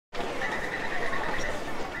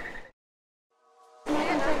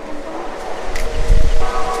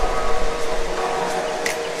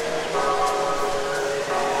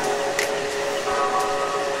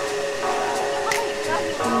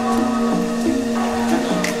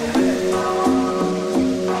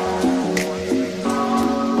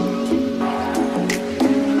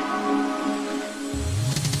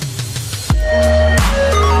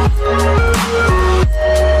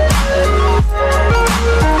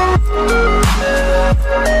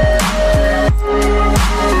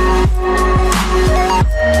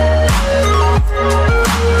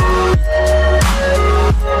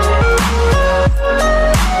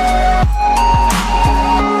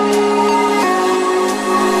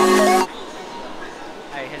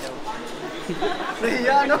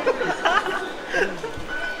no?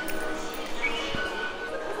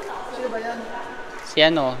 Sino ba yan? Si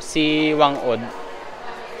ano, si Wang-od.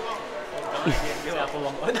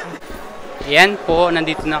 Yan po,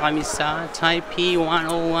 nandito na kami sa Taipei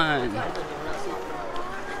 101.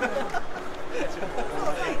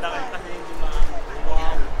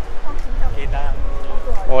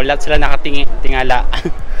 Oh, lahat sila nakatingala.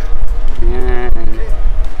 Yan.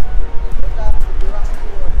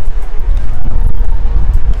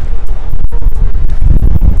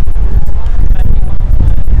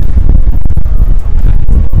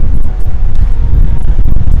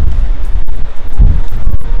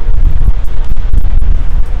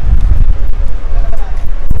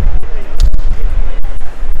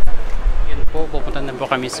 Pupunta na po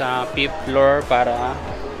kami sa 5th floor para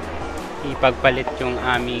ipagpalit yung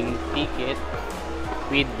aming ticket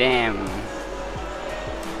with them.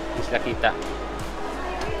 Mas nakita.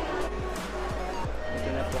 Ito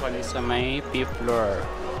na po kami sa may 5th floor.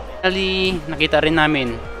 Actually, nakita rin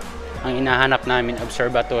namin ang hinahanap namin,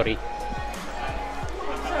 observatory.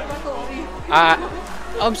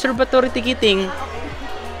 Observatory ticketing.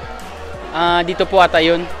 Dito po ata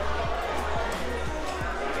yun.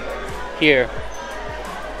 Here.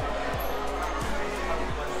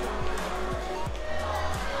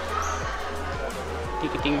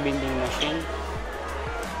 Ticketing vending machine.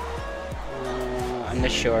 I'm not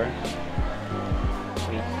sure.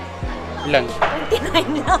 Wait. Ilan?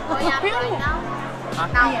 29 na. Yes,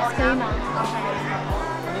 kayo na.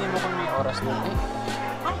 Hindi mo kung may oras na eh.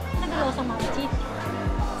 Ay, nagalaw sa mga cheat.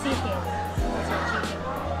 Chicken.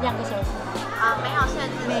 Yang ko sauce. 没有限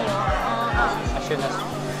制。没有。Asya na.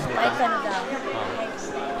 Bait ka na daw.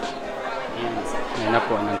 Yan na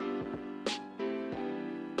po.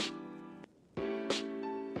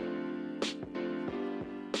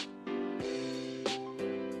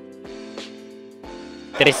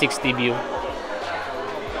 360 view.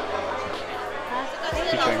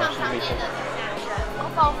 Picture na siya dito.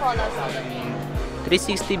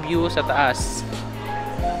 360 view sa taas.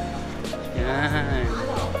 Yan.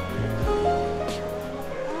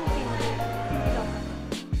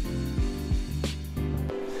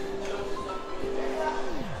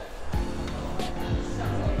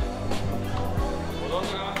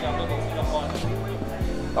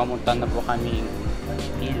 Pamunta na po kami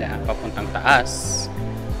pila papuntang taas.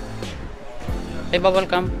 Ay,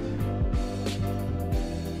 welcome.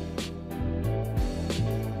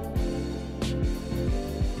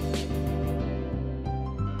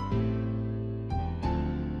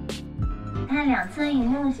看两侧荧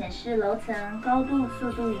幕显示楼层、高度、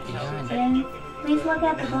速度以及时间。Please look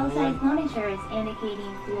at the both sides monitors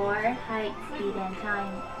indicating floor, height, speed, and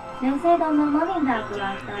time. 両サイドのモニターをご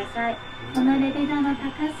覧ください。このエレベーターの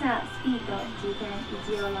高さ、スピード、時間、位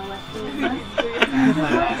置を表していま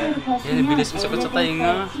す。Yan, bilis mo sa tayo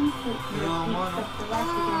nga.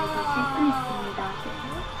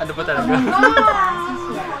 Ano ba talaga?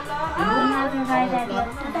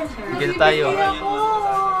 Dito tayo.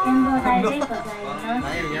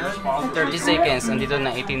 30 seconds. Andito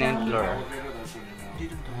na 89th floor.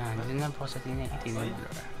 Dito na po sa 89th floor.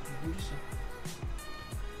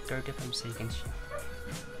 35 seconds siya.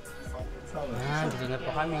 Dito na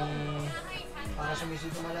po kami.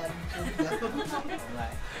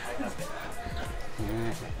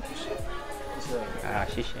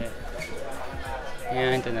 Shisha.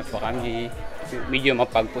 Yan, ito na po kami. Medyo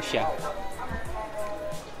mapagpo siya.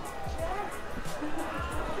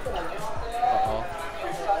 Oo.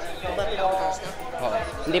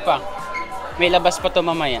 Hindi pa. May labas pa to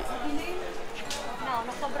mamaya.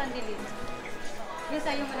 Sobrang dilim. Yung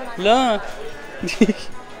sa'yo mo naman. Wala.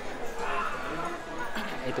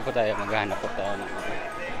 Ito po tayo. Maghahanap po tayo ng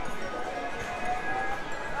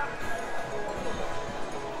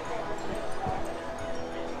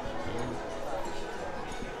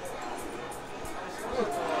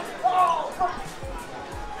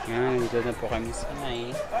yan. Dito na po kami sa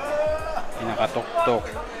may nakatok-tok.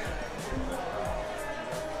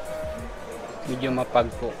 Medyo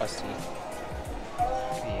mapagpo kasi.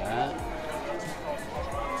 Kaya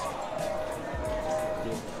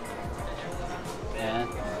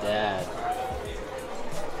that.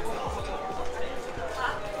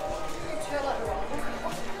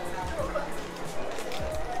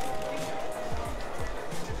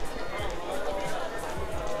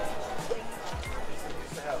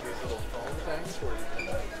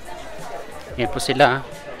 Yan po sila.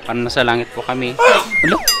 Parang nasa langit po kami.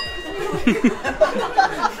 Ulo!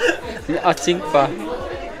 Atsing pa.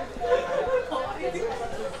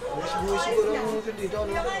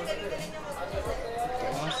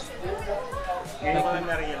 Ngayon ko na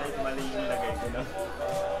na-realize mali yung lagay ko, no?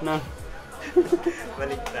 Na.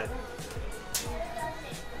 Baliktad.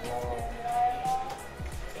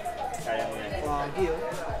 Kaya mo yan. Wagi oh.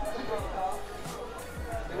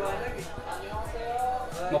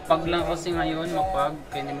 Mapag lang kasi ngayon, mapag.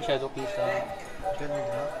 Kaya hindi masyado kita.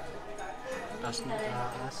 Ganda. Taas na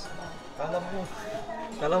taas.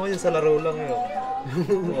 Kala mo yun sa laro lang yun.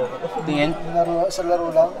 Tingin. Sa laro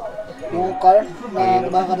lang. Yung car na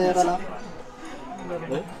mga karera lang.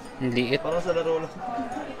 Ang liit. Parang sa laro lang.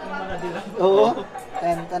 Oo.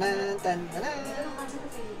 Tan tanan tan tanan.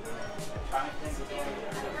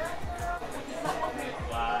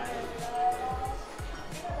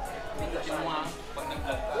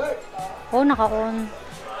 Oh, naka-on.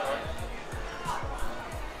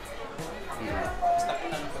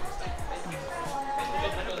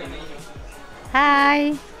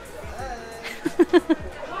 Hi!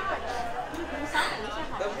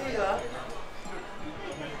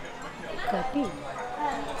 Kopi.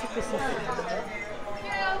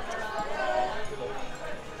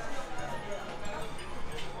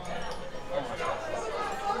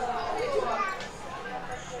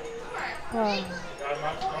 Wow.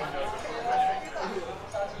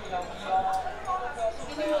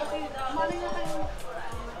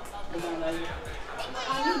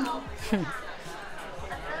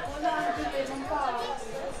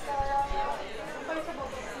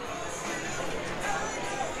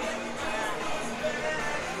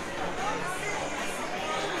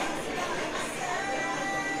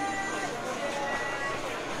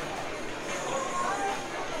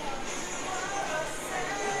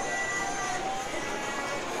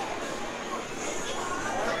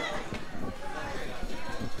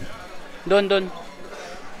 Doon.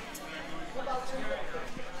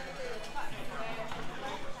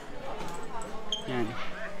 Yan.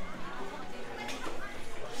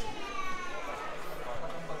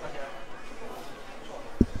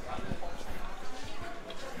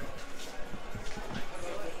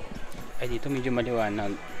 Ay, dito medyo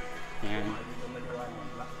maliwanag. Yan.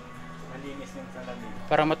 Malinis yung salamin.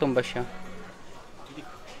 Para matumba siya.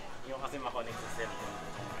 Yung kasi makonek sa cellphone.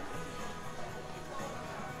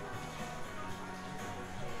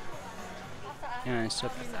 Yan,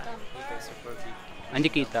 super big. Hindi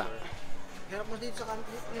kita. Hirap mo dito sa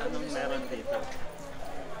country. Anong meron dito?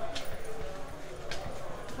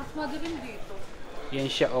 Mas madilim dito. Yan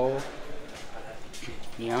siya, oh.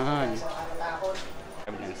 Yan.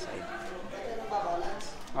 Kabilang side.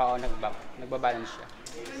 Oo, nagbabalance siya.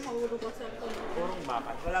 Purong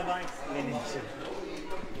bakat. Wala bang explanation?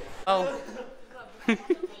 Oh.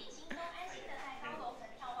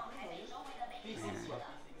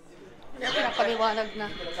 Pinapaliwanag na.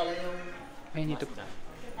 Ay, dito.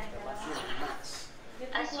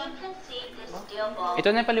 As you can see, this steel ball Ito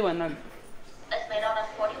na yung paliwanag. is made out of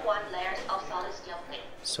 41 layers of solid steel plate.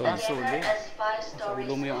 So, The diameter is 5 stories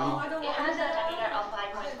ulo mo yung ano. tall. It has a diameter of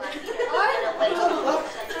 5.5 meters and a weight of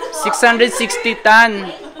 660 ton.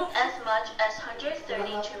 as much as 132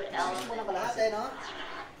 elements. Lahat eh, no?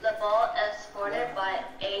 The ball is supported by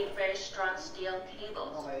 8 very strong steel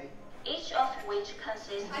cables, Okay. each of which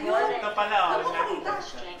consists more than the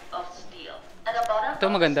strength of steel. At the bottom Ito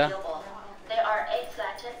of maganda. the steel ball, there are 8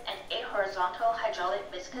 flattened and 8 horizontal hydraulic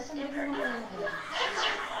viscous damper.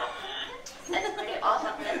 It's pretty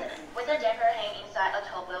awesome, isn't it? With a damper hanging inside a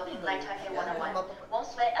tall building like Taipei 101, won't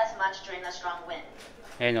sway as much during a strong wind.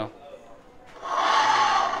 Ayan, oh.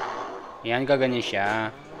 Yan, gaganyan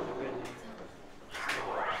siya.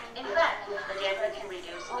 In fact, the damper can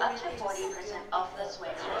reduce up to 40% of the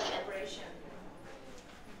sway motion.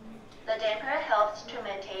 The damper helps to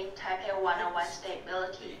maintain Taipei 101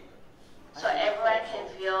 stability, so everyone can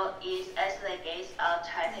feel ease as they gaze out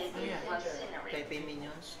Taipei's beautiful scenery. Taipei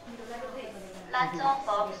Minions. That's all,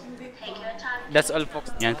 folks. Take your time. That's all,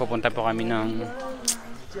 folks. Yan, pupunta po kami ng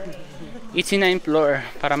 89th floor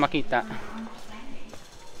para makita.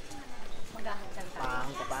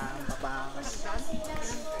 Papang.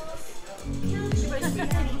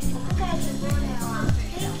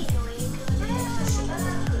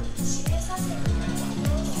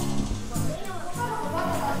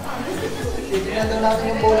 Titignan daw natin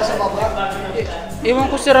yung bola sa baba. Ewan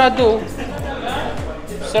ko, sarado.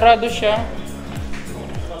 Sarado siya.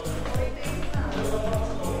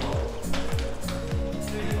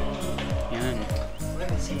 Yan.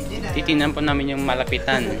 Titingnan po namin yung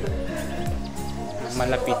malapitan.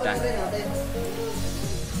 Malapitan. Eh.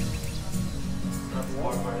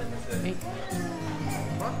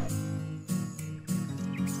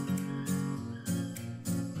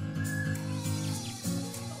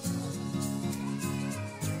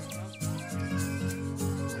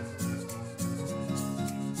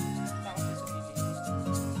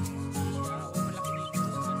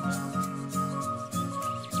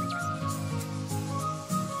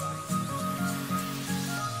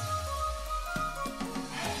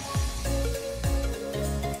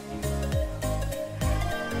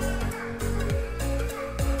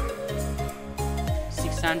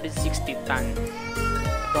 160 ton.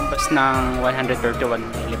 Tumbas ng 131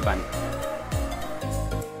 elephant.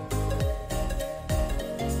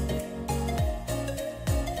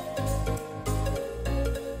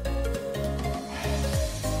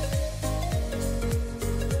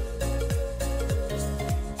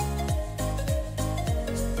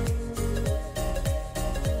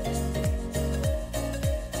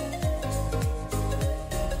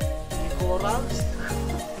 Corals?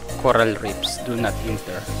 Coral reefs do not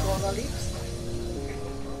enter. Coral reefs?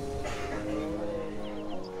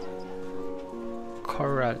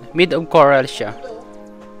 Coral. Made of coral siya.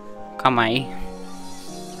 Kamay.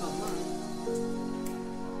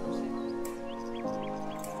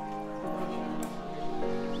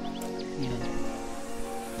 Yan.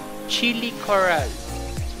 Chili coral.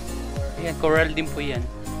 Ayan, coral din po yan.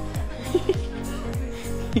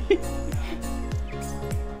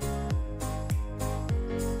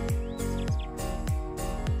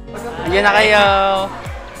 Ayan na kayo.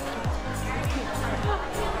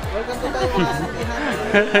 Welcome to Taipei.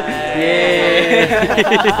 Yay!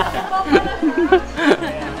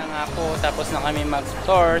 Ayan na nga po. Tapos na kami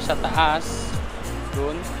mag-tour sa taas.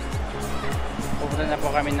 Doon. Pupunta na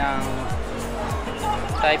po kami ng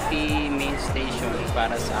Taipei main station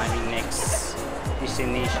para sa aming next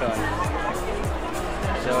destination.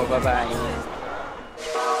 So, bye-bye.